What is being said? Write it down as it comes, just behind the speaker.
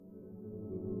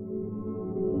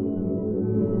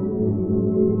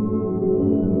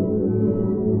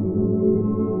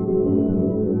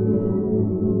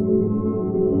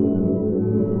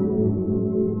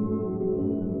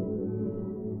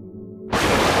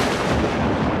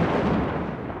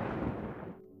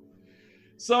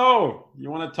So, you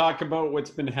want to talk about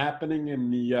what's been happening in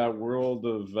the world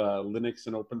of Linux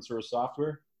and open source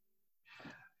software?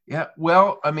 Yeah,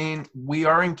 well, I mean, we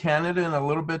are in Canada, and a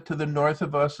little bit to the north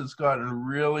of us, it's gotten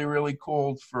really, really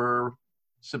cold for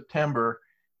September.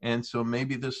 And so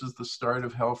maybe this is the start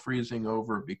of hell freezing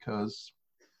over because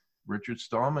Richard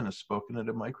Stallman has spoken at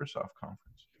a Microsoft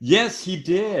conference. Yes, he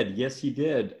did. Yes, he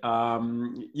did.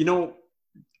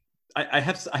 I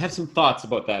have some thoughts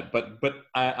about that, but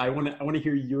I want to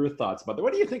hear your thoughts about that.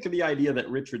 What do you think of the idea that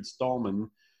Richard Stallman,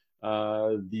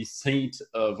 the saint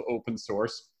of open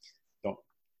source, don't,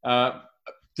 uh,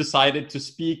 decided to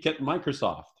speak at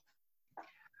Microsoft?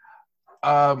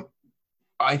 Um,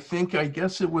 I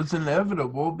guess it was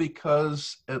inevitable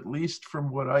because, at least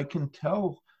from what I can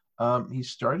tell, he's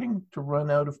starting to run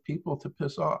out of people to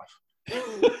piss off.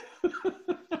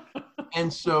 And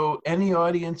so any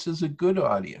audience is a good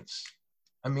audience.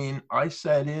 I mean, I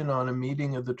sat in on a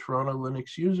meeting of the Toronto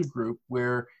Linux user group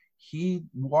where he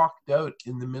walked out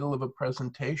in the middle of a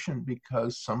presentation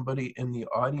because somebody in the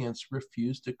audience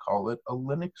refused to call it a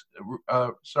Linux,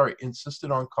 insisted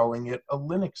on calling it a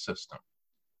Linux system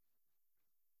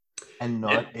and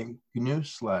not a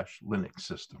GNU/Linux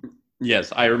system.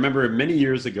 Yes, I remember many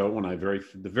years ago when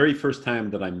the very first time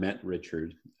that I met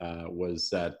Richard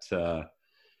was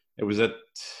it was at,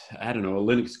 I don't know, a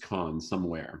Linux Con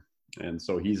somewhere. And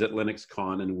so he's at Linux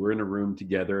Con and we're in a room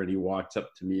together and he walks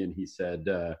up to me and he said,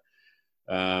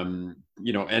 and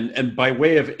by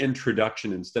way of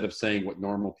introduction, instead of saying what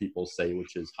normal people say,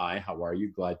 which is, hi, how are you?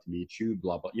 Glad to meet you,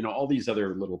 blah, blah, all these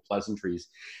other little pleasantries.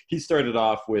 He started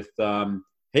off with,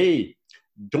 hey,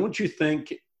 don't you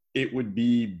think it would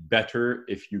be better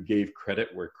if you gave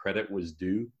credit where credit was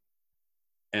due?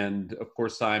 And of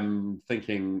course, I'm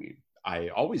thinking, I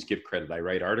always give credit. I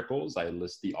write articles. I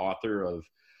list the author of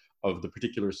the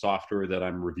particular software that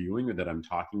I'm reviewing or that I'm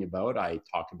talking about. I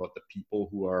talk about the people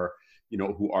who are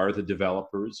the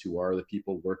developers, who are the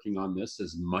people working on this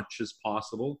as much as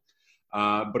possible.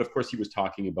 But of course, he was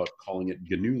talking about calling it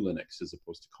GNU Linux as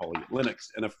opposed to calling it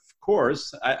Linux. And of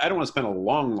course, I don't want to spend a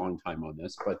long time on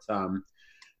this, but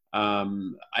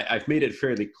I've made it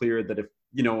fairly clear that if,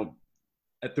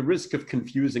 at the risk of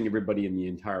confusing everybody in the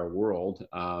entire world,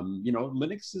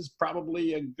 Linux is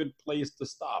probably a good place to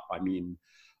stop. I mean,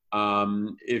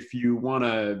 if you want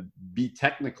to be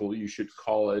technical, you should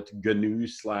call it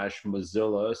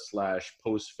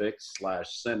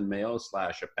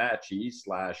GNU/Mozilla/Postfix/SendMail/Apache/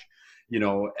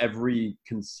 every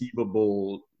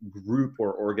conceivable group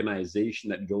or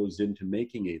organization that goes into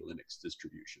making a Linux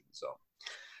distribution. So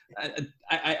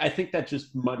I think that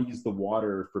just muddies the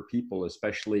water for people,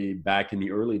 especially back in the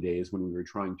early days when we were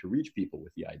trying to reach people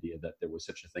with the idea that there was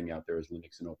such a thing out there as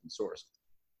Linux and open source.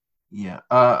 Yeah,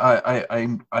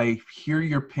 I hear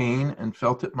your pain and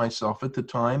felt it myself at the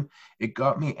time. It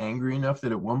got me angry enough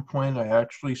that at one point I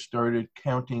actually started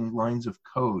counting lines of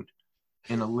code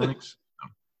in a Linux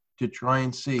system to try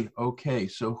and see, okay,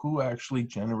 so who actually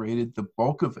generated the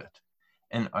bulk of it?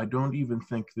 And I don't even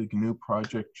think the GNU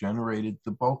project generated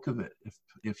the bulk of it,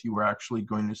 if you were actually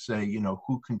going to say,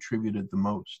 who contributed the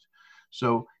most.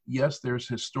 So yes, there's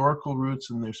historical roots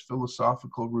and there's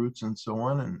philosophical roots and so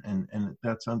on, and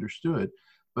that's understood.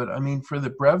 But I mean, for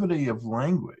the brevity of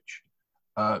language,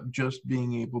 just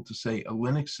being able to say a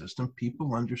Linux system,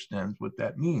 people understand what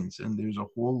that means. And there's a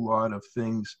whole lot of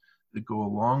things that go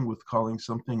along with calling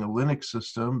something a Linux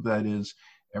system, that is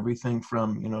everything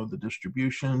from, the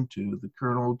distribution to the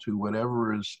kernel to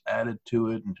whatever is added to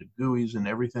it and to GUIs and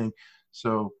everything.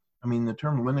 So, I mean, the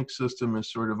term Linux system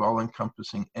is sort of all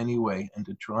encompassing anyway, and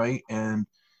to try and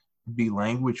be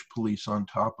language police on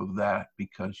top of that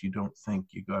because you don't think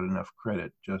you got enough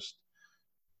credit, just,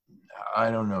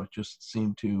 I don't know, just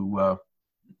seemed to,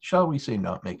 shall we say,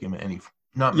 not make him any,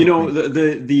 not make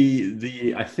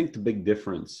the I think the big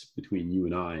difference between you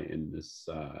and I in this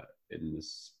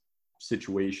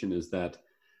situation is that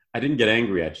I didn't get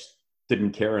angry. I just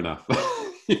didn't care enough.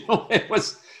 It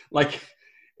was like,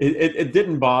 it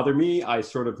didn't bother me. I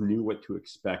sort of knew what to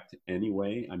expect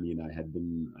anyway. I mean, I had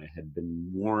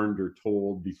been warned or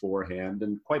told beforehand,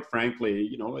 and quite frankly,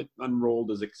 it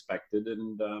unrolled as expected.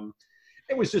 And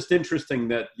it was just interesting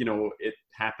that it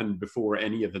happened before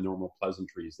any of the normal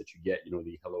pleasantries that you get.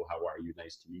 The hello, how are you,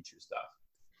 nice to meet you stuff.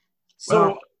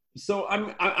 So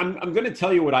I'm going to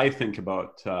tell you what I think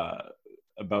about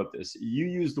this. You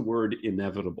used the word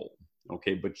inevitable,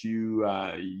 okay, but you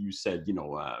said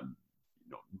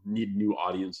need new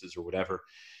audiences or whatever.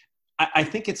 I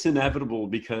think it's inevitable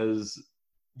because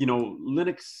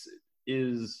Linux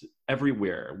is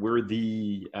everywhere. We're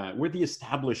the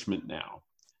establishment now.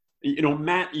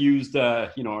 Matt used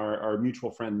our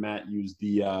mutual friend Matt used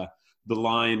the the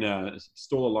line,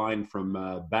 stole a line from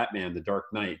Batman, The Dark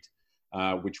Knight,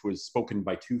 which was spoken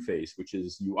by Two-Face, which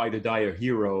is, you either die a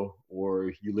hero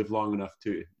or you live long enough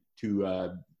to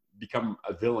become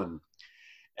a villain.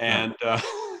 And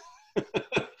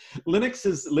Linux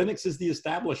is the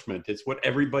establishment. It's what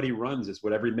everybody runs. It's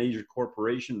what every major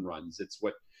corporation runs. It's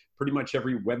what pretty much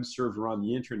every web server on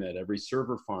the internet, every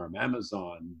server farm,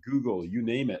 Amazon, Google, you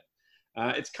name it.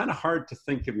 It's kind of hard to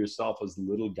think of yourself as the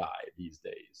little guy these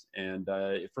days. And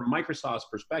from Microsoft's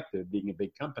perspective, being a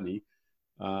big company,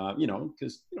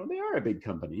 because they are a big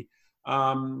company,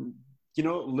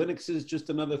 Linux is just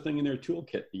another thing in their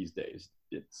toolkit these days.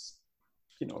 It's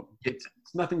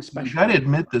nothing special. You got to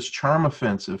admit, this charm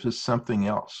offensive is something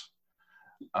else.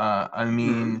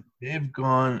 They've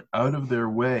gone out of their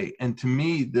way. And to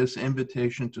me, this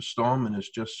invitation to Stallman is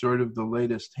just sort of the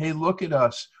latest, hey, look at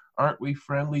us. Aren't we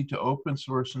friendly to open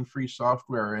source and free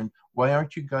software? And why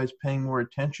aren't you guys paying more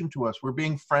attention to us? We're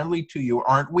being friendly to you,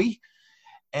 aren't we?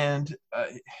 And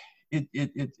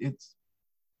it's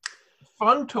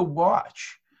fun to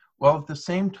watch, while at the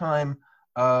same time,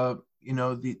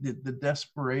 the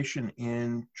desperation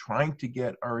in trying to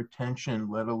get our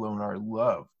attention, let alone our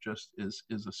love, just is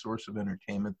a source of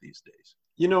entertainment these days.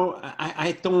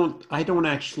 I don't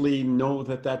actually know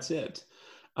that that's it.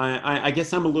 I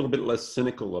guess I'm a little bit less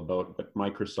cynical about what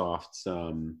Microsoft's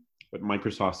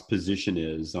position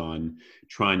is on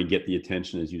trying to get the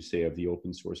attention, as you say, of the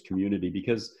open source community,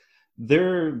 because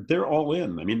they're all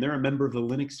in. I mean, they're a member of the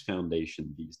Linux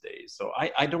Foundation these days. So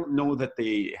I don't know that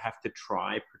they have to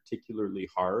try particularly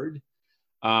hard,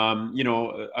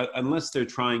 unless they're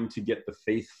trying to get the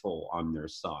faithful on their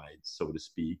side, so to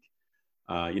speak.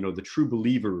 The true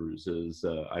believers, as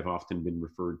I've often been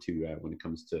referred to when it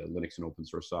comes to Linux and open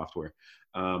source software.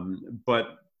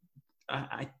 But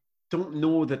I don't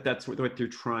know that that's what they're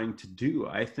trying to do.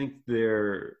 I think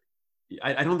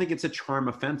I don't think it's a charm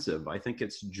offensive. I think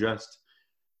it's just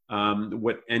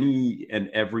what any and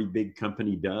every big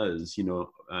company does,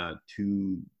 how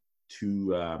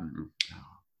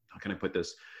can I put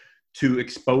this? To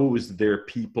expose their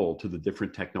people to the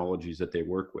different technologies that they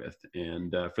work with.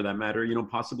 And for that matter,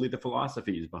 possibly the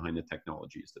philosophies behind the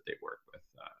technologies that they work with.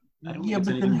 I don't think it's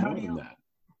anything more than that.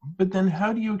 But then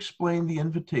how do you explain the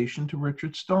invitation to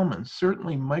Richard Stallman?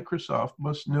 Certainly Microsoft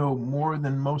must know more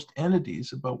than most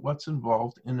entities about what's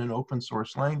involved in an open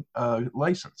source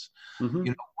license.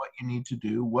 Mm-hmm. What you need to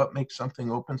do, what makes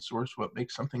something open source, what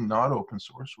makes something not open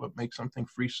source, what makes something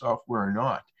free software or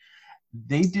not.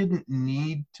 They didn't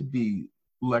need to be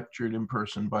lectured in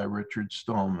person by Richard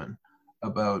Stallman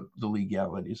about the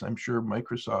legalities. I'm sure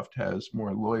Microsoft has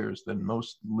more lawyers than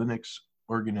most Linux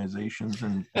organizations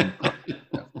and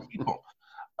people.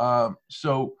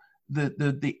 So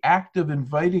the act of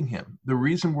inviting him, the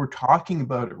reason we're talking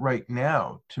about it right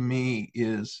now, to me,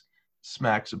 is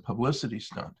smacks of publicity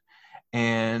stunt.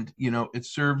 And, it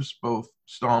serves both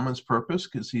Stallman's purpose,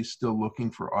 because he's still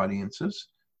looking for audiences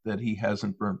that he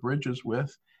hasn't burnt bridges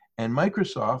with, and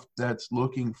Microsoft, that's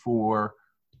looking for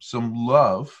some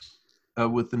love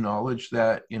with the knowledge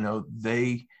that,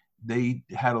 they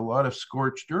had a lot of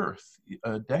scorched earth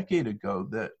a decade ago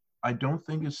that I don't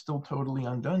think is still totally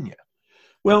undone yet.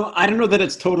 Well, I don't know that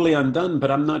it's totally undone, but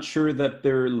I'm not sure that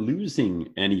they're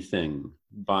losing anything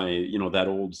by, that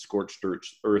old scorched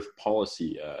earth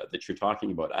policy that you're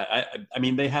talking about. I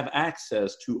mean, they have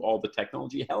access to all the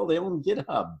technology. Hell, they own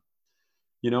GitHub.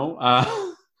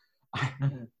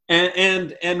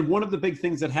 And one of the big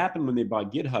things that happened when they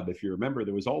bought GitHub, if you remember,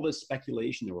 there was all this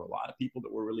speculation. There were a lot of people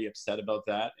that were really upset about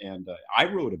that, and I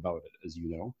wrote about it, as you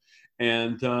know.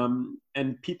 And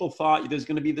people thought there's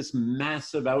going to be this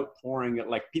massive outpouring,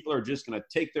 like people are just going to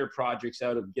take their projects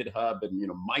out of GitHub and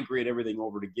migrate everything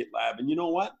over to GitLab. And you know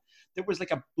what? There was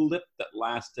like a blip that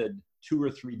lasted 2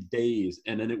 or 3 days,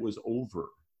 and then it was over.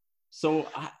 So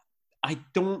I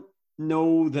don't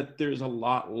know that there's a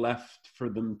lot left for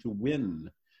them to win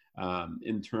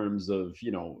in terms of,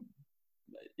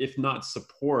 if not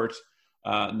support,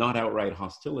 not outright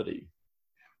hostility.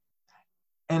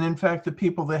 And in fact, the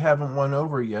people they haven't won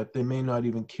over yet, they may not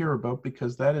even care about,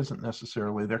 because that isn't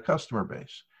necessarily their customer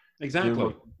base.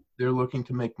 Exactly. They're looking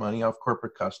to make money off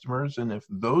corporate customers. And if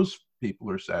those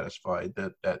people are satisfied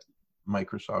that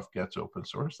Microsoft gets open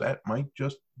source, that might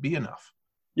just be enough.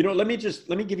 Let me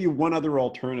give you one other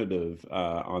alternative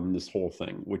on this whole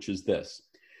thing, which is this.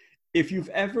 If you've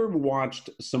ever watched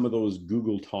some of those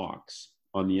Google Talks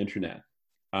on the internet,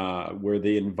 where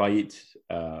they invite,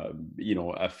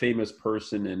 a famous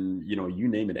person and, you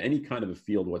name it, any kind of a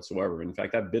field whatsoever. In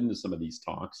fact, I've been to some of these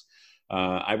talks.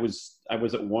 I was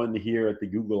at one here at the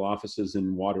Google offices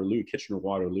in Waterloo,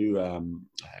 Kitchener-Waterloo,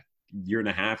 year and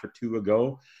a half or two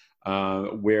ago,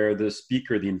 where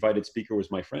the invited speaker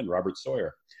was my friend, Robert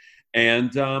Sawyer.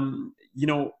 And,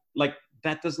 like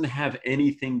that doesn't have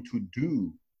anything to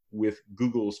do with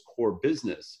Google's core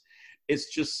business.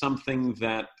 It's just something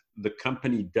that the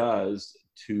company does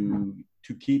to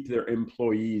keep their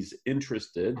employees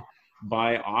interested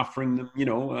by offering them,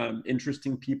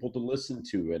 interesting people to listen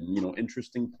to and,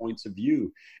 interesting points of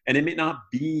view. And it may not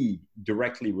be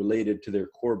directly related to their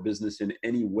core business in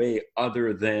any way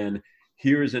other than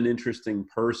here's an interesting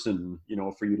person,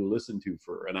 for you to listen to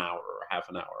for an hour or half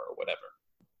an hour or whatever.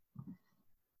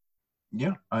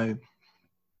 Yeah, I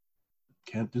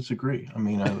can't disagree. I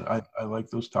mean, I like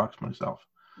those talks myself.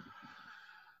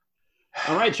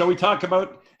 All right, shall we talk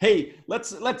about? Hey,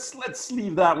 let's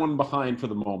leave that one behind for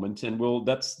the moment, and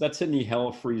that's in the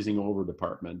hell freezing over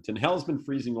department. And hell's been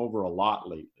freezing over a lot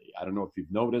lately. I don't know if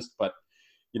you've noticed, but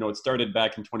it started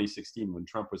back in 2016 when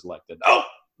Trump was elected. Oh,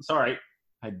 sorry,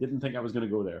 I didn't think I was going to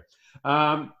go there.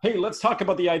 Hey, let's talk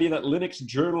about the idea that Linux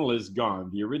Journal is gone.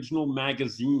 The original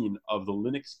magazine of the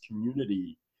Linux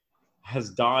community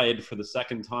has died for the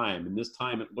second time, and this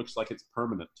time it looks like it's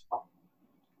permanent.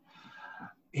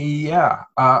 Yeah,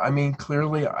 I mean,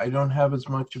 clearly I don't have as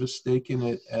much of a stake in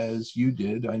it as you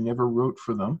did. I never wrote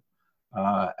for them.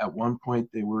 At one point,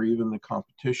 they were even the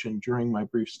competition during my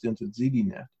brief stint at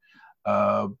ZDNet.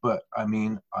 But I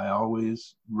mean, I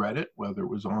always read it, whether it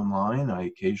was online. I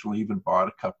occasionally even bought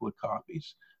a couple of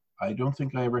copies. I don't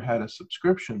think I ever had a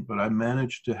subscription, but I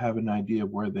managed to have an idea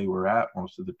of where they were at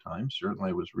most of the time.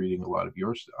 Certainly, I was reading a lot of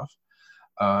your stuff.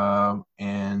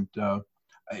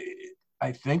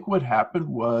 I think what happened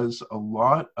was a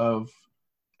lot of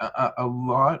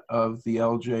the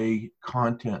LJ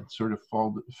content sort of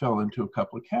fell into a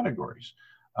couple of categories.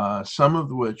 Some of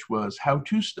which was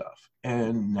how-to stuff.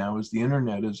 And now as the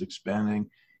internet is expanding,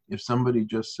 if somebody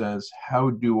just says, how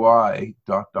do I ...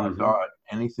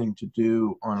 anything to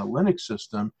do on a Linux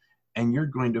system, and you're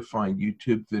going to find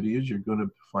YouTube videos, you're going to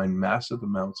find massive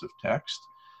amounts of text,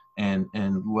 and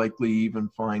likely even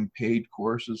find paid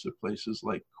courses at places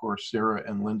like Coursera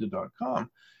and lynda.com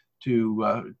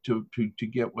to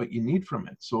get what you need from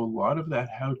it. So a lot of that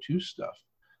how-to stuff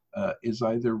is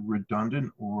either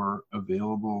redundant or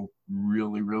available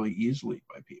really, really easily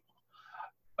by people.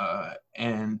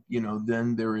 And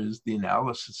then there is the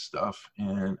analysis stuff.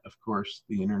 And of course,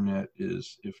 the internet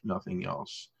is, if nothing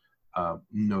else,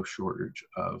 no shortage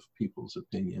of people's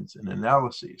opinions and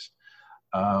analyses.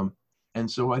 And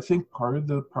so I think part of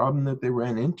the problem that they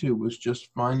ran into was just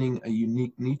finding a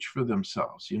unique niche for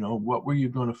themselves. What were you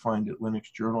going to find at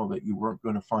Linux Journal that you weren't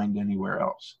going to find anywhere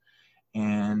else?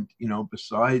 And,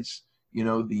 besides,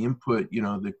 the input,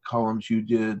 the columns you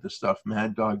did, the stuff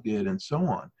Mad Dog did, and so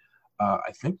on,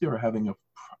 I think they were having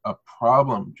a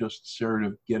problem just sort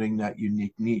of getting that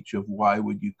unique niche of why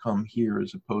would you come here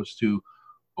as opposed to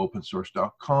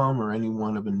opensource.com or any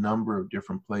one of a number of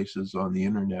different places on the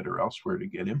internet or elsewhere to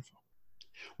get info.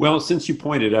 Well, since you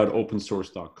pointed out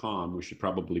opensource.com, we should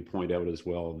probably point out as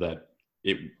well that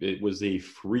it was a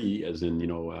free, as in,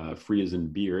 free as in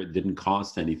beer. It didn't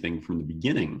cost anything from the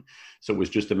beginning. So it was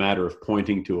just a matter of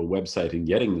pointing to a website and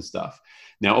getting the stuff.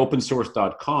 Now,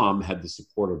 opensource.com had the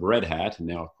support of Red Hat, and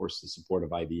now, of course, the support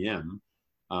of IBM.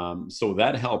 So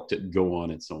that helped it go on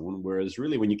its own. Whereas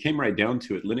really, when you came right down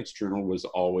to it, Linux Journal was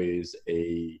always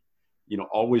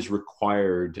always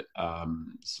required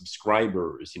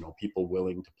subscribers, people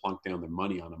willing to plunk down their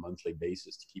money on a monthly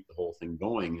basis to keep the whole thing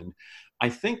going. And I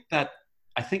think that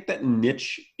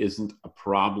niche isn't a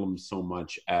problem so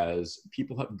much as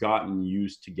people have gotten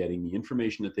used to getting the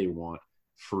information that they want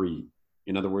free.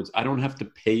 In other words, I don't have to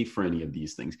pay for any of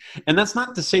these things. And that's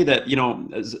not to say that,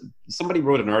 as somebody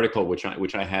wrote an article which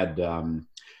I had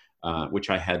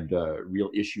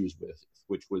real issues with,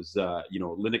 which was,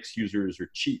 Linux users are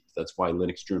cheap. That's why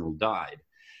Linux Journal died.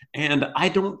 And I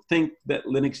don't think that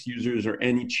Linux users are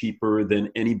any cheaper than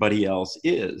anybody else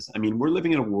is. I mean, we're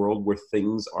living in a world where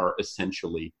things are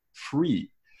essentially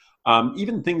free.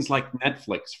 Even things like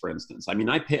Netflix, for instance. I mean,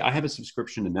 I have a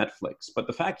subscription to Netflix, but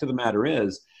the fact of the matter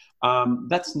is,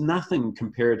 that's nothing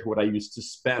compared to what I used to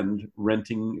spend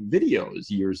renting videos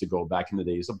years ago, back in the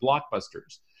days of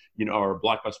Blockbusters, or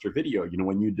Blockbuster Video.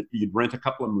 When you'd rent a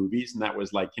couple of movies, and that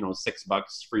was like,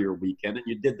 $6 for your weekend, and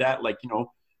you did that like,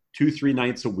 2-3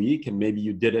 nights a week, and maybe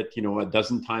you did it, a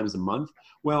dozen times a month.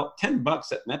 Well,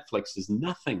 $10 at Netflix is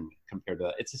nothing compared to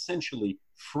that. It's essentially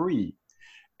free.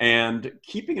 And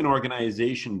keeping an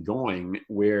organization going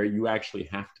where you actually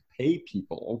have to pay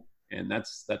people, and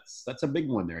that's a big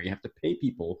one there. You have to pay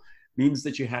people, means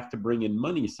that you have to bring in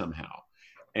money somehow.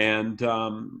 And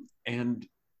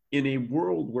in a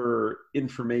world where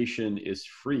information is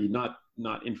free, not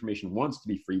information wants to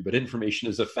be free, but information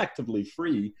is effectively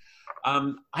free,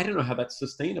 I don't know how that's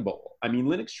sustainable. I mean,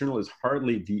 Linux Journal is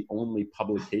hardly the only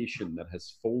publication that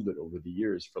has folded over the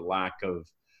years for lack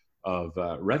of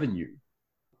revenue.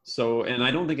 So, and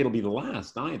I don't think it'll be the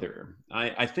last either.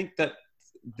 I think that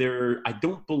I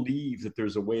don't believe that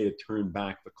there's a way to turn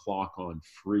back the clock on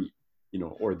free,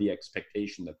 or the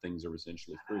expectation that things are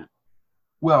essentially free.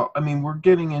 Well, I mean, we're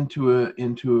getting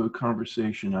into a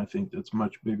conversation, I think, that's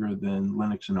much bigger than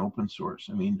Linux and open source.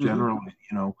 I mean, generally,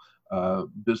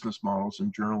 business models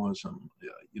and journalism,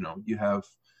 you have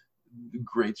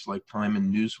greats like Time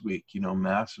and Newsweek,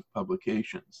 massive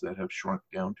publications that have shrunk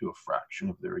down to a fraction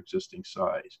of their existing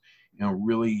size.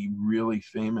 Really, really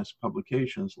famous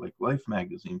publications like Life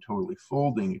magazine totally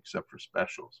folding except for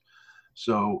specials.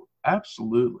 So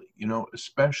absolutely,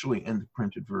 especially in the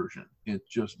printed version, it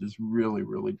just is really,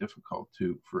 really difficult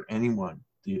for anyone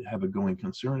to have a going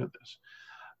concern of this.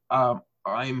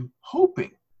 I'm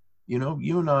hoping,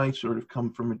 you and I sort of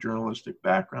come from a journalistic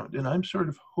background, and I'm sort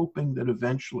of hoping that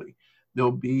eventually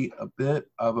there'll be a bit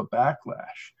of a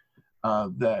backlash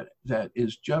that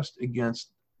is just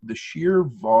against the sheer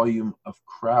volume of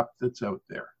crap that's out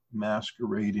there,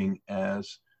 masquerading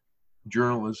as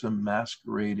journalism,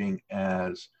 masquerading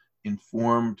as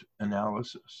informed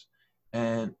analysis.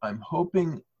 And I'm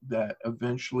hoping that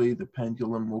eventually the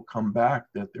pendulum will come back,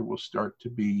 that there will start to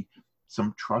be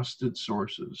some trusted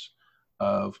sources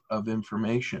of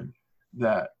information,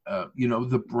 that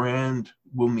the brand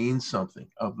will mean something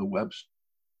of the website,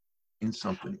 mean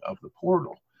something of the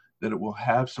portal, that it will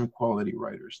have some quality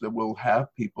writers, that will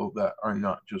have people that are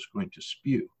not just going to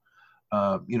spew.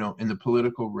 In the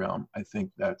political realm, I think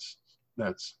that's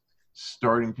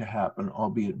starting to happen,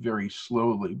 albeit very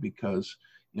slowly, because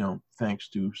thanks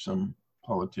to some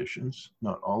politicians,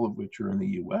 not all of which are in the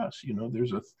U.S.,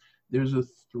 there's a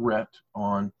threat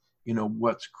on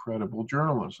what's credible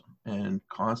journalism and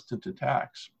constant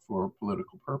attacks for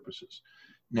political purposes.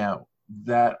 Now,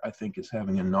 that I think is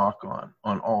having a knock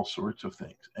on all sorts of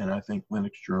things, and I think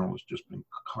Linux Journal has just been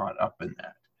caught up in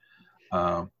that.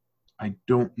 I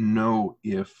don't know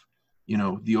if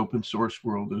the open source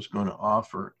world is going to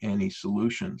offer any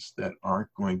solutions that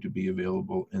aren't going to be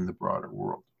available in the broader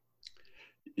world.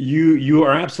 You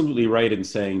are absolutely right in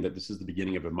saying that this is the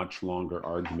beginning of a much longer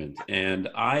argument. And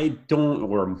I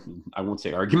won't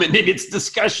say argument, maybe it's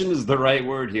discussion is the right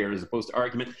word here as opposed to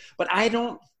argument, but I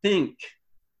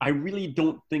really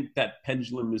don't think that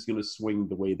pendulum is going to swing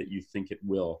the way that you think it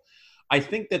will. I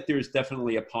think that there's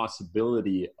definitely a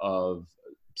possibility of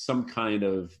some kind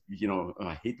of,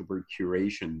 I hate the word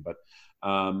curation, but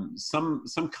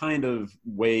some kind of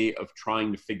way of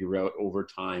trying to figure out over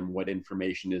time what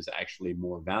information is actually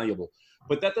more valuable.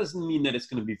 But that doesn't mean that it's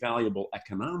going to be valuable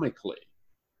economically.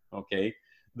 Okay,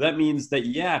 that means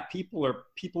that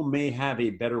people may have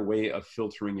a better way of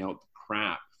filtering out the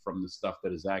crap from the stuff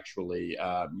that is actually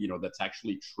that's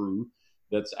actually true,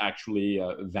 that's actually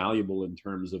valuable in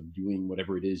terms of doing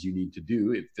whatever it is you need to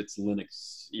do. If it's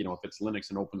Linux, if it's Linux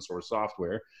and open source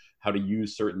software, how to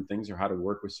use certain things or how to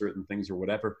work with certain things or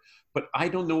whatever. But I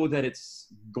don't know that it's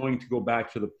going to go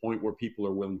back to the point where people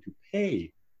are willing to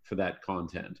pay for that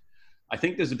content. I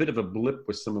think there's a bit of a blip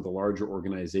with some of the larger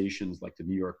organizations like the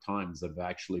New York Times that have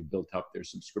actually built up their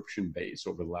subscription base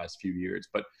over the last few years.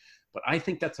 But I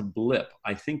think that's a blip.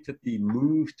 I think that the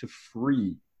move to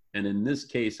free, and in this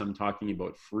case, I'm talking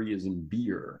about free as in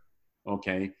beer,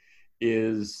 okay,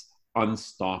 is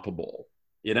unstoppable.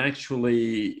 It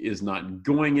actually is not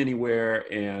going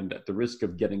anywhere. And at the risk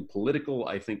of getting political,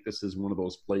 I think this is one of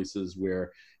those places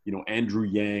where, Andrew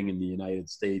Yang in the United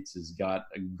States has got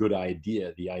a good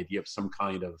idea, the idea of some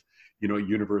kind of,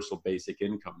 universal basic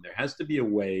income. There has to be a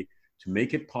way to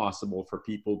make it possible for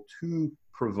people to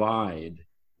provide,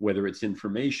 whether it's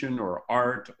information or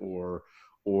art or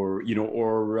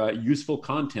useful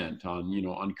content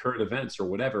on current events or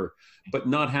whatever, but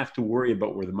not have to worry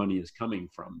about where the money is coming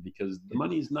from, because the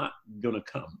money is not going to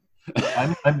come.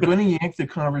 I'm going to yank the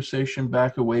conversation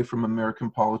back away from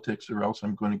American politics, or else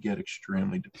I'm going to get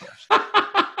extremely depressed.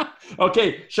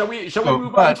 Okay, shall we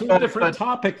move on to a different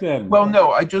topic then? Well,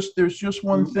 no, there's just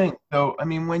one thing though. I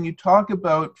mean, when you talk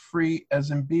about free as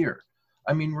in beer,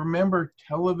 I mean, remember,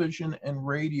 television and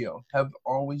radio have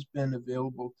always been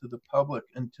available to the public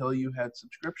until you had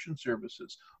subscription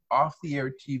services.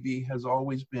 Off-the-air TV has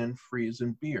always been free as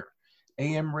in beer.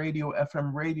 AM radio,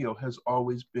 FM radio has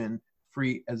always been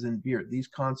free as in beer. These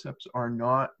concepts are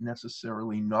not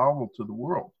necessarily novel to the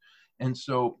world. And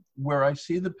so where I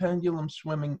see the pendulum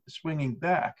swinging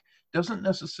back doesn't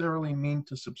necessarily mean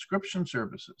to subscription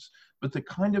services, but the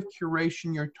kind of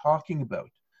curation you're talking about.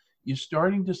 You're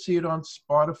starting to see it on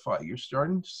Spotify. You're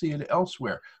starting to see it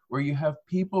elsewhere, where you have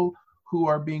people who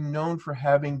are being known for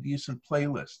having decent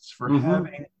playlists, for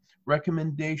having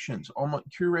recommendations, almost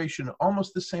curation,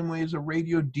 almost the same way as a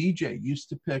radio DJ used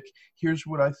to pick, here's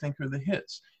what I think are the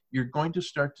hits. You're going to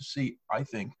start to see, I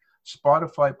think,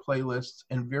 Spotify playlists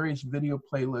and various video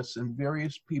playlists and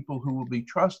various people who will be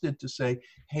trusted to say,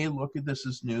 hey, look at this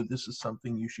is new. This is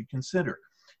something you should consider.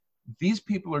 These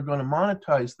people are going to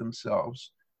monetize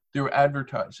themselves through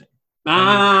advertising.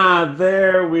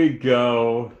 There we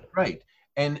go. Right.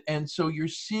 And so you're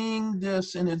seeing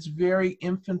this in its very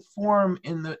infant form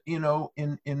in the,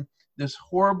 in this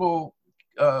horrible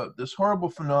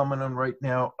phenomenon right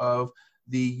now of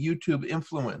the YouTube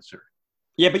influencer.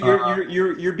 Yeah, but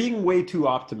you're being way too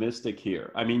optimistic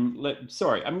here. I mean,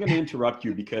 sorry, I'm going to interrupt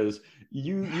you because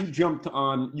you jumped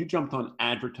on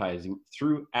advertising.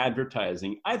 Through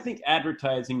advertising, I think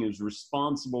advertising is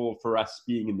responsible for us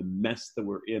being in the mess that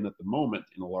we're in at the moment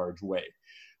in a large way.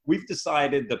 We've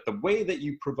decided that the way that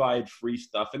you provide free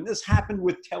stuff, and this happened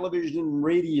with television and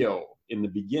radio in the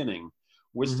beginning,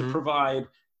 was to provide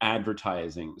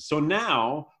advertising. So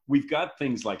now we've got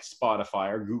things like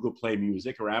Spotify or Google Play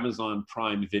Music or Amazon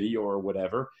Prime Video or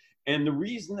whatever. And the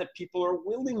reason that people are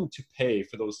willing to pay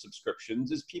for those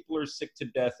subscriptions is people are sick to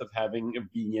death of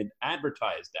being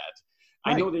advertised at.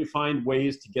 Right. I know they find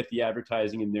ways to get the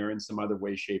advertising in there in some other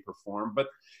way, shape, or form, but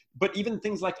even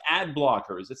things like ad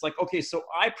blockers, it's like, okay, so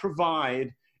I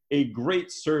provide a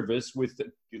great service with,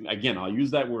 again, I'll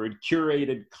use that word,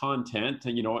 curated content,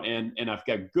 and I've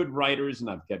got good writers and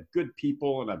I've got good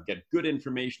people and I've got good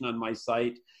information on my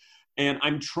site. And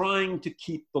I'm trying to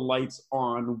keep the lights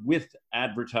on with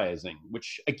advertising,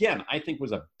 which again, I think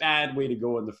was a bad way to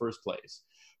go in the first place.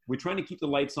 We're trying to keep the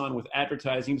lights on with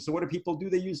advertising. So what do people do?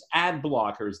 They use ad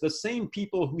blockers. The same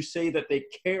people who say that they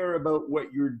care about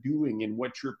what you're doing and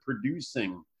what you're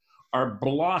producing are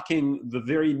blocking the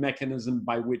very mechanism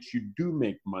by which you do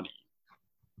make money.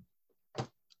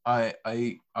 I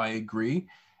agree.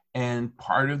 And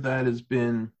part of that has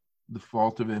been the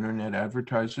fault of internet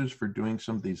advertisers for doing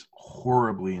some of these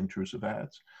horribly intrusive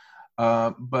ads.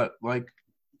 But I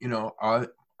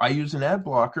use an ad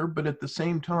blocker, but at the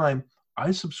same time,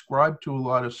 I subscribe to a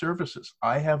lot of services.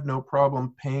 I have no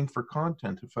problem paying for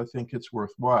content if I think it's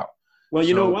worthwhile. Well,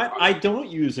 you know what? I don't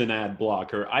use an ad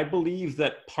blocker. I believe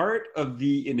that part of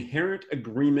the inherent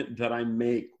agreement that I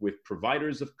make with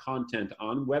providers of content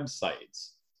on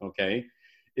websites, okay,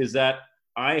 is that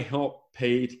I help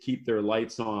pay to keep their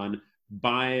lights on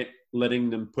by letting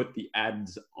them put the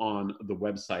ads on the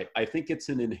website. I think it's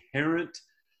an inherent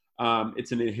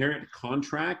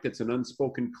contract. It's an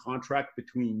unspoken contract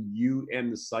between you and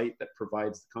the site that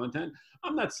provides the content.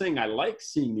 I'm not saying I like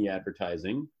seeing the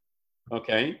advertising,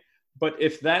 okay? But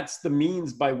if that's the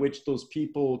means by which those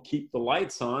people keep the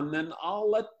lights on, then I'll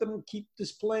let them keep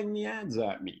displaying the ads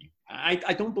at me. I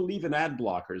don't believe in ad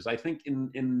blockers. I think in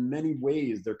many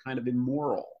ways they're kind of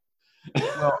immoral.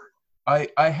 Well, I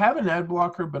have an ad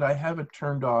blocker, but I have it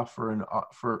turned off for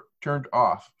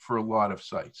a lot of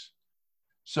sites.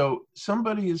 So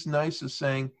somebody as nice as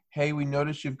saying, hey, we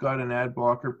noticed you've got an ad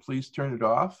blocker, please turn it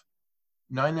off.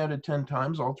 9 out of 10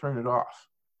 times I'll turn it off.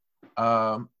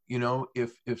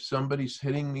 If somebody's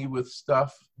hitting me with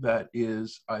stuff that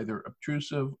is either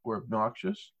obtrusive or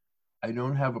obnoxious, I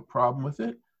don't have a problem with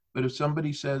it. But if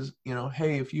somebody says,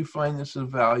 hey, if you find this of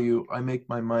value, I make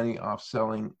my money off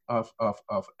selling off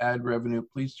ad revenue,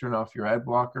 please turn off your ad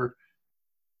blocker,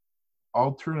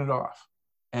 I'll turn it off.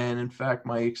 And in fact,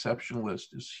 my exception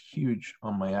list is huge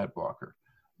on my ad blocker.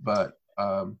 But,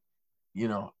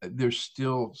 there's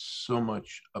still so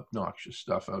much obnoxious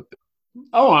stuff out there.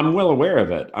 Oh, I'm well aware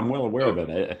of it.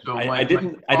 I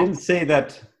didn't say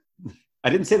that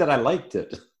I liked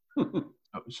it.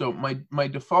 So my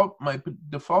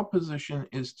default position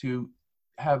is to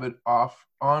have it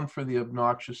on for the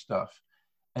obnoxious stuff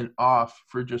and off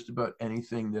for just about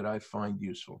anything that I find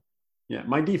useful. Yeah,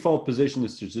 my default position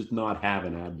is to just not have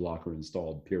an ad blocker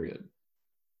installed, period.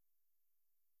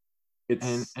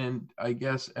 And I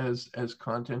guess as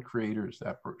content creators,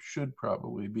 that should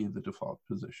probably be the default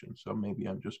position. So maybe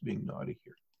I'm just being naughty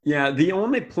here. Yeah, the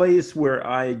only place where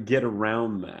I get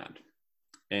around that,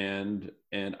 and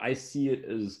I see it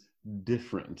as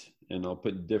different, and I'll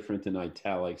put different in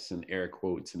italics and air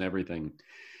quotes and everything,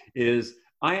 is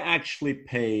I actually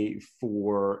pay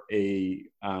for a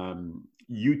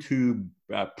YouTube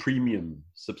premium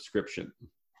subscription,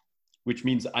 which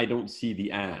means I don't see the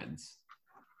ads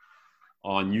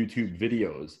on YouTube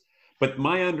videos. But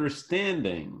my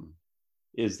understanding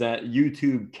is that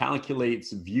YouTube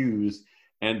calculates views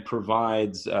and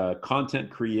provides content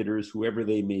creators, whoever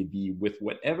they may be, with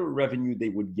whatever revenue they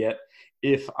would get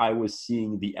if I was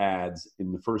seeing the ads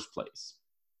in the first place.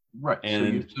 Right. So your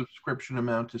And subscription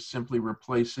amount is simply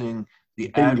replacing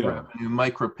the ad bingo, revenue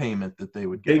micropayment that they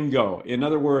would get. bingo. In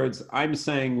other words, I'm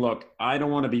saying, look, I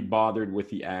don't want to be bothered with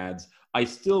the ads. I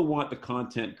still want the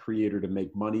content creator to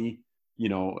make money,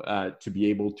 to be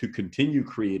able to continue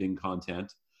creating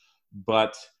content,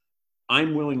 but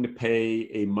I'm willing to pay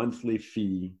a monthly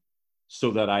fee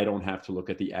so that I don't have to look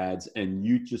at the ads, and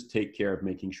you just take care of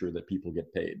making sure that people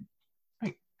get paid.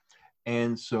 Right.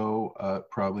 And so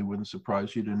probably wouldn't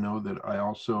surprise you to know that I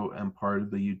also am part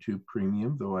of the YouTube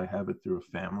Premium, though I have it through a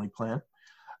family plan.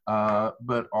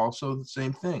 But also the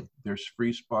same thing. There's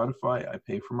free Spotify. I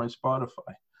pay for my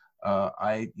Spotify.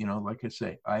 Like I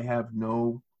say, I have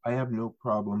no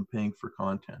problem paying for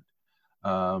content.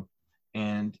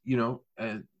 And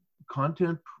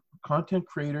content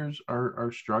creators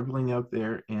are struggling out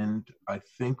there, and I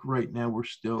think right now we're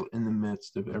still in the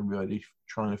midst of everybody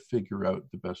trying to figure out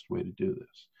the best way to do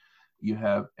this. You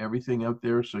have everything out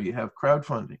there, so you have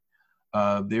crowdfunding.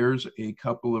 There's a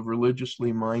couple of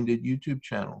religiously minded YouTube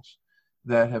channels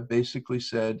that have basically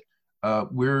said,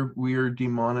 we're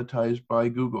demonetized by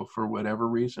Google for whatever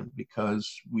reason because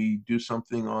we do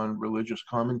something on religious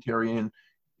commentary, and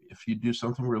if you do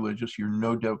something religious, you're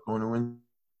no doubt going to win.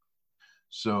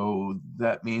 So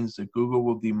that means that Google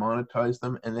will demonetize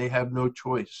them, and they have no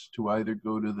choice to either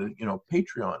go to the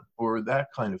Patreon or that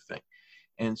kind of thing.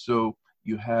 And so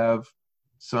you have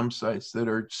some sites that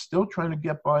are still trying to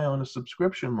get by on a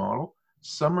subscription model.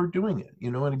 Some are doing it.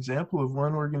 An example of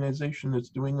one organization that's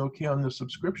doing okay on the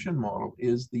subscription model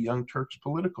is the Young Turks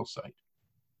political site.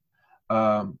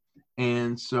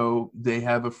 And so they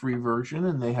have a free version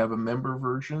and they have a member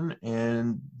version,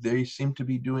 and they seem to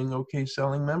be doing okay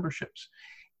selling memberships.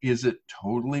 Is it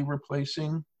totally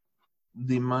replacing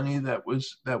the money that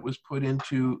was put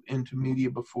into media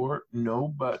before? No,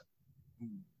 but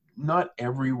not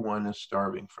everyone is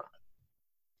starving from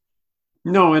it.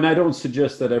 No, and I don't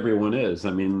suggest that everyone is.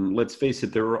 I mean, let's face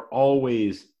it, there are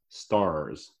always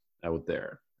stars out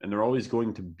there, and there are always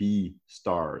going to be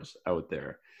stars out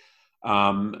there.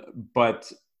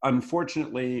 But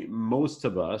unfortunately, most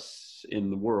of us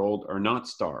in the world are not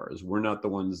stars. We're not the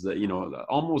ones that,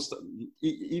 almost,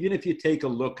 even if you take a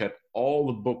look at all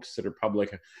the books that are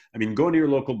public, I mean, go into your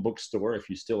local bookstore, if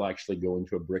you still actually go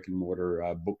into a brick and mortar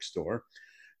bookstore,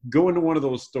 go into one of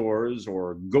those stores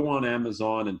or go on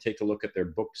Amazon and take a look at their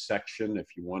book section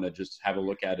if you want to just have a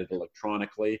look at it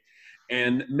electronically,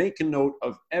 and make a note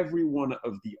of every one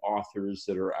of the authors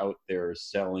that are out there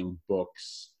selling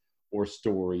books or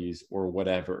stories or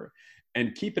whatever.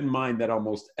 And keep in mind that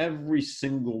almost every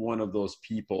single one of those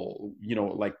people,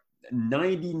 like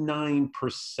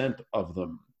 99% of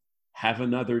them have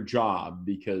another job,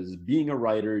 because being a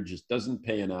writer just doesn't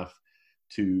pay enough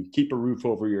to keep a roof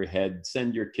over your head,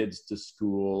 send your kids to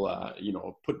school,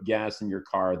 put gas in your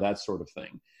car, that sort of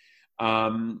thing.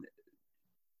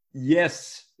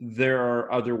 Yes, there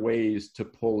are other ways to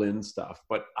pull in stuff,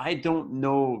 but I don't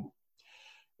know.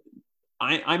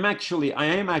 I am actually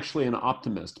an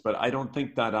optimist, but I don't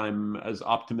think that I'm as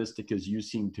optimistic as you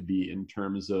seem to be in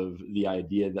terms of the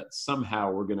idea that somehow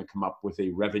we're going to come up with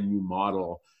a revenue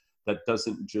model that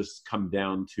doesn't just come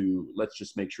down to, let's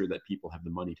just make sure that people have the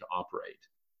money to operate.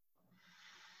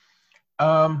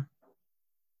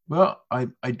 Well,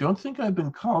 I don't think I've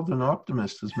been called an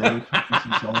optimist as many times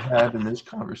as I've had in this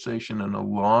conversation in a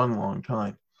long, long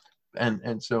time.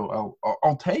 And so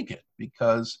I'll take it,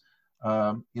 because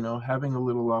having a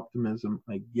little optimism,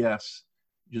 I guess,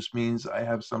 just means I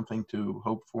have something to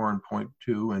hope for and point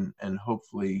to, and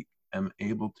hopefully am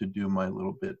able to do my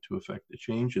little bit to affect the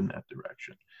change in that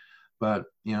direction. But,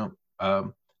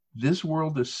 this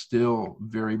world is still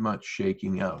very much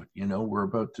shaking out. We're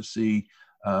about to see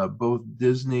both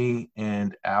Disney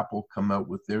and Apple come out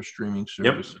with their streaming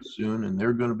services soon, and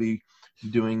they're going to be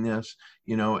doing this.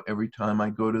 Every time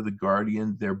I go to The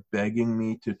Guardian, they're begging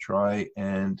me to try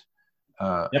and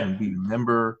be a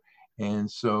member. And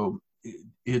so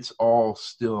it's all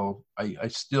still, I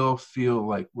still feel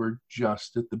like we're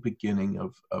just at the beginning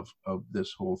of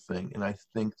this whole thing. And I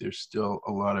think there's still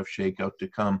a lot of shakeout to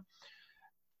come.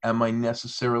 Am I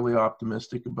necessarily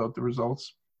optimistic about the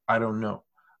results? I don't know.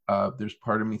 There's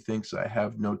part of me thinks I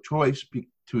have no choice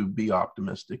to be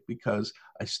optimistic, because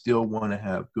I still want to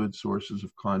have good sources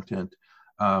of content.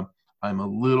 I'm a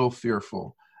little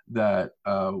fearful that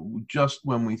just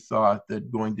when we thought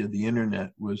that going to the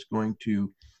internet was going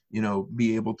to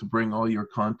be able to bring all your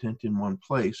content in one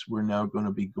place. We're now going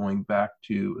to be going back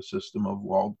to a system of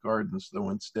walled gardens, though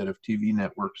instead of TV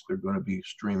networks, they're going to be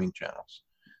streaming channels.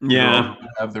 They're all Yeah. going to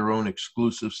have their own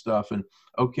exclusive stuff. And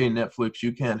okay, Netflix,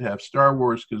 you can't have Star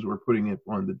Wars because we're putting it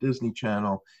on the Disney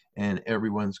Channel, and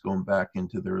everyone's going back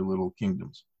into their little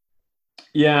kingdoms.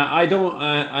 Yeah, I don't.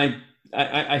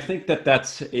 I think that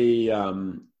that's a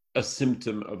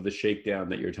symptom of the shakedown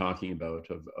that you're talking about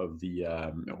of the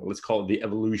let's call it the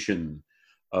evolution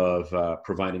of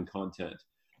providing content.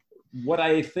 What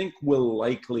I think will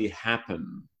likely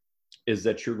happen is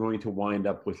that you're going to wind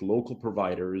up with local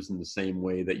providers in the same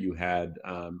way that you had.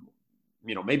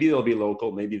 Maybe they'll be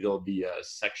local, maybe they'll be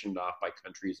sectioned off by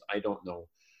countries. I don't know,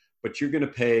 but you're going to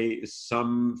pay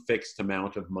some fixed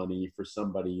amount of money for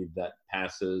somebody that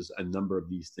passes a number of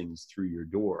these things through your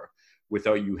door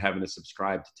without you having to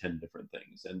subscribe to 10 different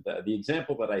things. And the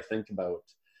example that I think about,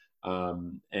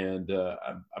 I'm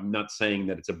not saying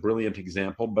that it's a brilliant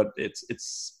example, but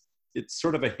it's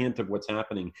sort of a hint of what's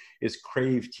happening, is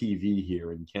Crave TV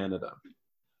here in Canada.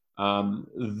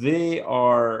 They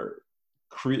are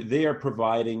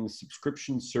providing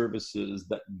subscription services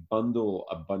that bundle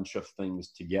a bunch of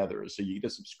things together. So you get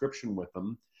a subscription with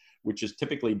them, which is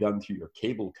typically done through your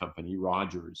cable company,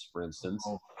 Rogers, for instance.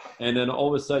 And then all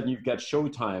of a sudden you've got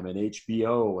Showtime and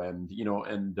HBO and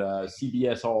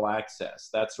CBS All Access,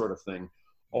 that sort of thing,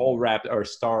 all wrapped, or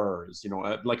Stars,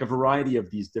 like a variety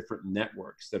of these different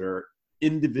networks that are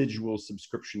individual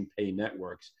subscription pay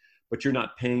networks, but you're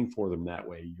not paying for them that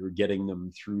way. You're getting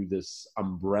them through this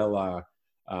umbrella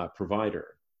provider.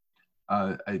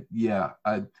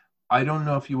 I don't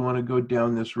know if you want to go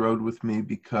down this road with me,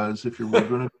 because if we're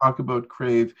going to talk about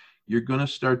Crave, you're going to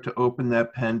start to open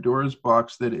that Pandora's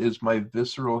box that is my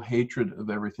visceral hatred of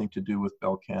everything to do with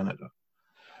Bell Canada.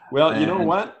 Well, you know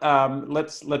what?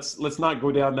 Let's not go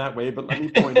down that way. But let me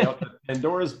point out that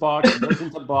Pandora's box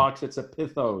wasn't a box; it's a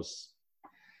pithos.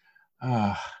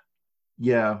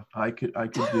 Yeah, I could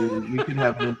do. We could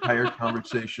have an entire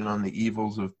conversation on the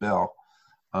evils of Bell.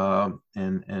 But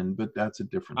that's a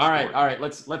different story. All right.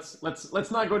 Let's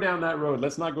not go down that road.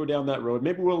 Let's not go down that road.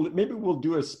 Maybe we'll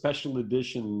do a special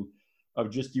edition of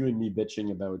just you and me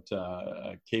bitching about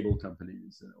cable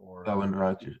companies or Bell and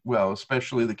Rogers. Well,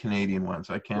 especially the Canadian ones.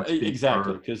 I can't speak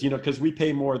exactly, because we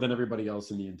pay more than everybody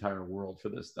else in the entire world for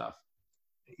this stuff.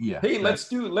 Yeah. Hey, let's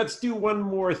do one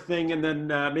more thing, and then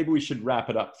maybe we should wrap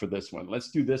it up for this one. Let's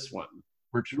do this one.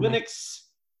 Linux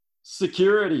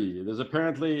security. There's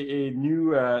apparently a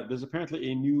new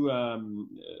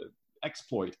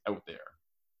exploit out there.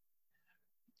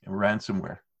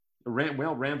 Ransomware.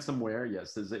 Ransomware.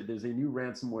 Yes, there's a new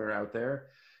ransomware out there,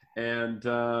 and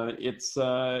it's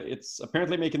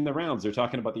apparently making the rounds. They're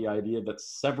talking about the idea that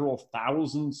several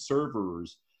thousand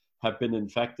servers have been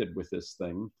infected with this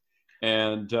thing,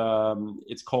 and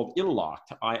it's called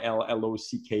Illocked,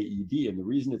 ILLOCKED. And the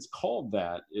reason it's called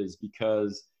that is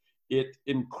because it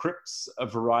encrypts a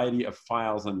variety of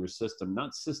files on your system,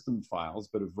 not system files,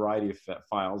 but a variety of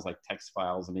files like text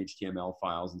files and HTML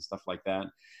files and stuff like that.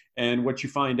 And what you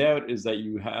find out is that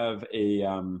you have a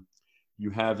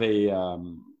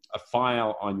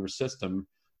file on your system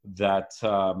that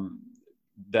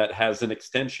that has an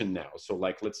extension now. So,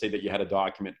 like, let's say that you had a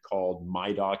document called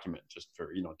My Document, just for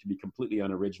to be completely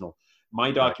unoriginal.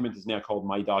 My Document is now called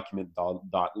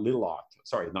mydocument.lilocked.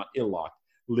 Sorry, not illocked.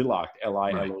 Lilocked,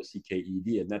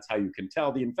 LILOCKED, and that's how you can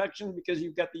tell the infection, because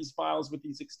you've got these files with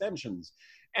these extensions.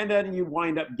 And then you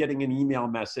wind up getting an email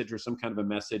message or some kind of a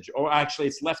message, or actually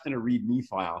it's left in a README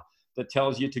file that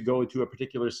tells you to go to a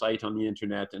particular site on the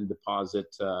internet and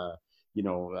deposit,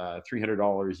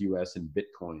 $300 US in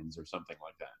Bitcoins or something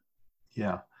like that.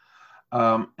 Yeah.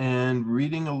 And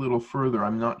reading a little further,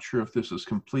 I'm not sure if this is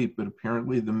complete, but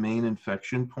apparently the main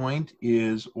infection point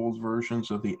is old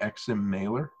versions of the Exim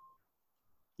mailer.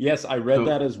 Yes, I read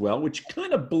that as well, which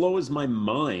kind of blows my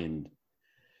mind.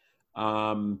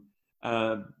 First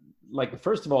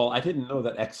of all, I didn't know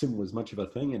that Exim was much of a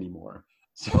thing anymore.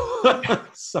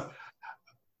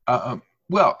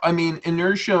 Well, I mean,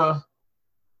 inertia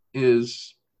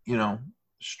is,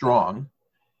 strong.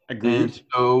 Agreed. And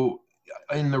so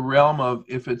in the realm of,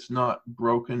 if it's not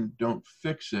broken, don't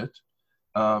fix it.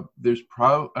 It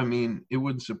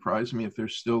wouldn't surprise me if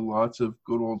there's still lots of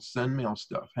good old SendMail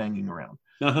stuff hanging around.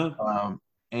 Uh-huh.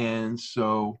 And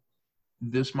so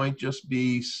this might just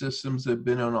be systems that have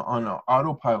been on an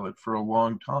autopilot for a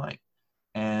long time,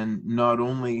 and not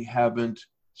only haven't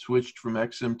switched from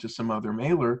Exim to some other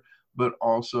mailer, but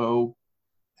also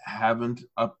haven't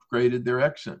upgraded their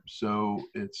Exim. So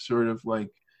it's sort of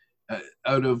like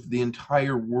out of the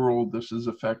entire world, this has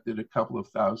affected a couple of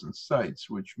thousand sites,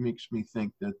 which makes me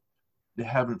think that they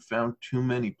haven't found too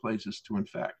many places to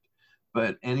infect.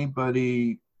 But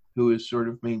anybody who is sort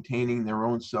of maintaining their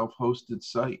own self-hosted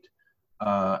site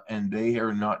and they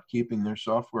are not keeping their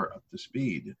software up to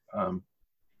speed,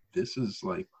 this is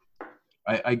like,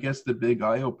 I guess the big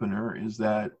eye opener is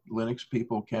that Linux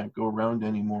people can't go around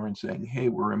anymore and saying, hey,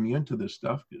 we're immune to this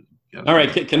stuff. All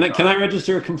right, can I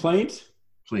register a complaint?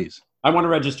 Please. I want to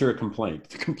register a complaint.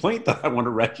 The complaint that I want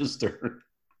to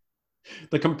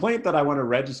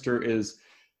register, is,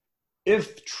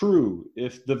 if true,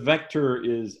 if the vector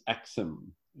is Exim,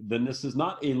 then this is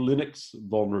not a Linux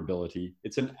vulnerability,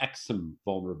 it's an Exim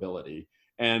vulnerability.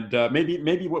 And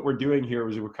maybe what we're doing here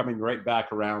is we're coming right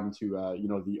back around to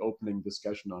the opening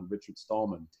discussion on Richard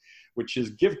Stallman, which is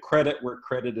give credit where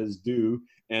credit is due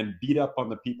and beat up on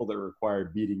the people that require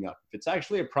beating up. If it's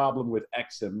actually a problem with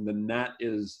Exim, then that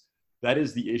is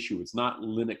the issue. It's not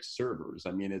Linux servers.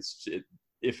 I mean,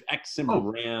 if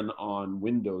Exim ran on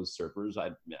Windows servers,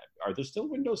 are there still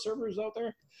Windows servers out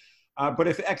there? But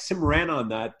if Exim ran on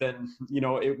that, then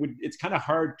it's kind of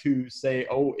hard to say,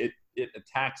 it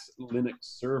attacks Linux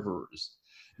servers.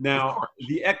 Now,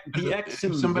 the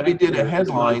Exim, somebody did a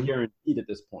headline, guaranteed at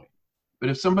this point. But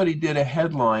if somebody did a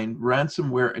headline,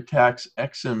 ransomware attacks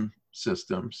Exim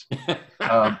systems,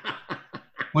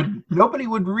 nobody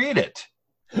would read it.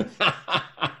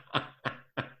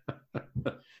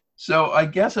 So I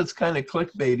guess it's kind of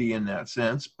clickbaity in that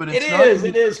sense, but it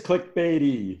is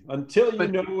clickbaity until you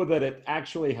know that it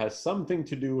actually has something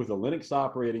to do with the Linux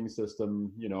operating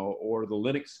system, or the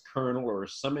Linux kernel, or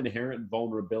some inherent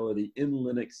vulnerability in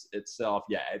Linux itself.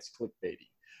 Yeah, it's clickbaity.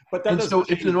 But that so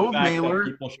it's an old mailer.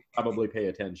 People should probably pay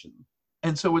attention.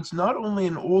 And so it's not only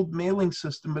an old mailing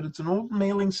system, but it's an old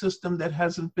mailing system that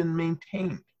hasn't been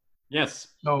maintained. Yes.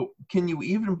 So can you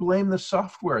even blame the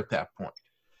software at that point?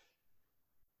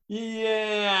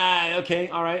 Yeah. Okay.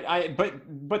 All right. But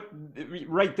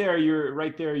right there,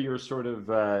 you're sort of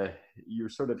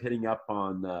hitting up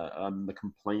on the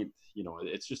complaint.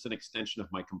 It's just an extension of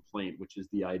my complaint, which is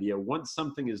the idea: once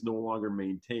something is no longer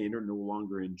maintained or no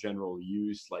longer in general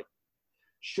use, like,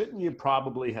 shouldn't you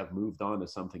probably have moved on to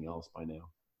something else by now?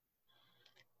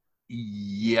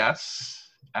 Yes.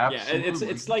 Absolutely.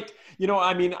 Yeah, it's like,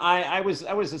 I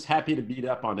was as happy to beat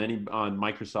up on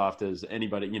Microsoft as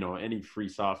anybody, any free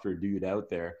software dude out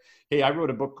there. Hey, I wrote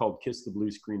a book called Kiss the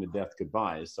Blue Screen of Death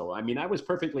Goodbye. So, I mean, I was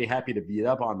perfectly happy to beat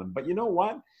up on them. But you know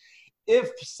what? If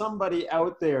somebody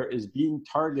out there is being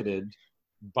targeted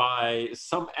by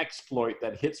some exploit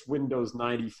that hits Windows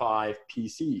 95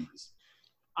 PCs,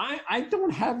 I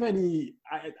don't have any,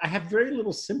 I have very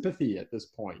little sympathy at this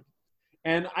point.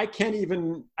 And I can't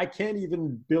even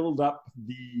build up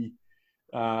the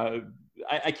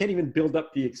I can't even build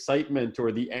up the excitement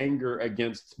or the anger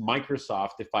against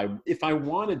Microsoft if I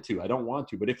wanted to. I don't want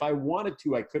to, but if I wanted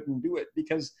to, I couldn't do it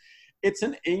because it's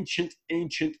an ancient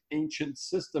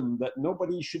system that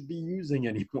nobody should be using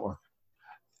anymore.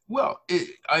 Well,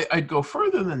 I'd go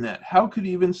further than that. How could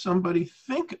even somebody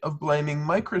think of blaming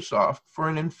Microsoft for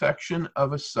an infection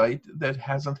of a site that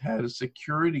hasn't had a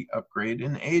security upgrade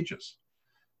in ages?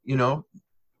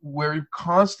 We're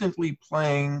constantly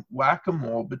playing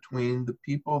whack-a-mole between the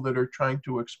people that are trying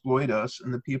to exploit us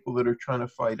and the people that are trying to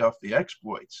fight off the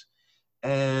exploits.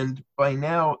 And by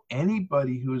now,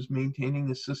 anybody who is maintaining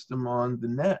a system on the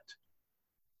net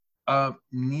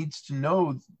needs to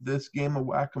know this game of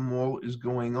whack-a-mole is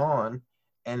going on.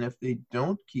 And if they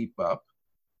don't keep up,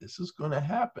 this is going to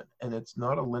happen. And it's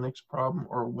not a Linux problem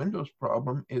or a Windows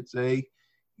problem. It's a,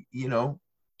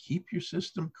 keep your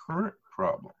system current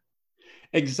problem.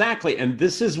 Exactly. And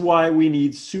this is why we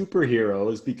need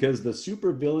superheroes, because the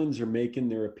supervillains are making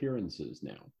their appearances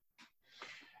now.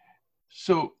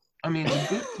 So, I mean, the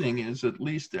good thing is, at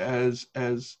least as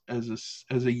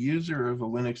a user of a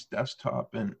Linux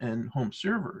desktop and home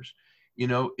servers,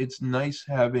 it's nice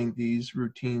having these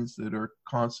routines that are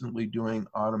constantly doing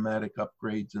automatic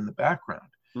upgrades in the background.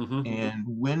 Mm-hmm. And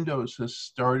Windows has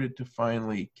started to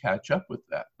finally catch up with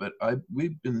that. But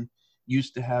we've been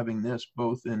used to having this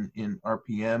both in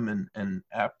RPM and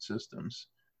apt systems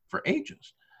for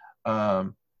ages.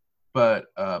 But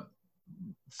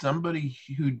somebody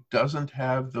who doesn't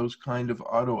have those kind of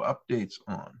auto updates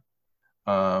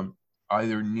on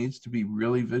either needs to be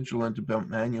really vigilant about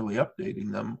manually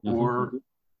updating them, mm-hmm. or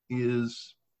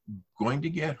is going to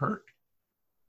get hurt.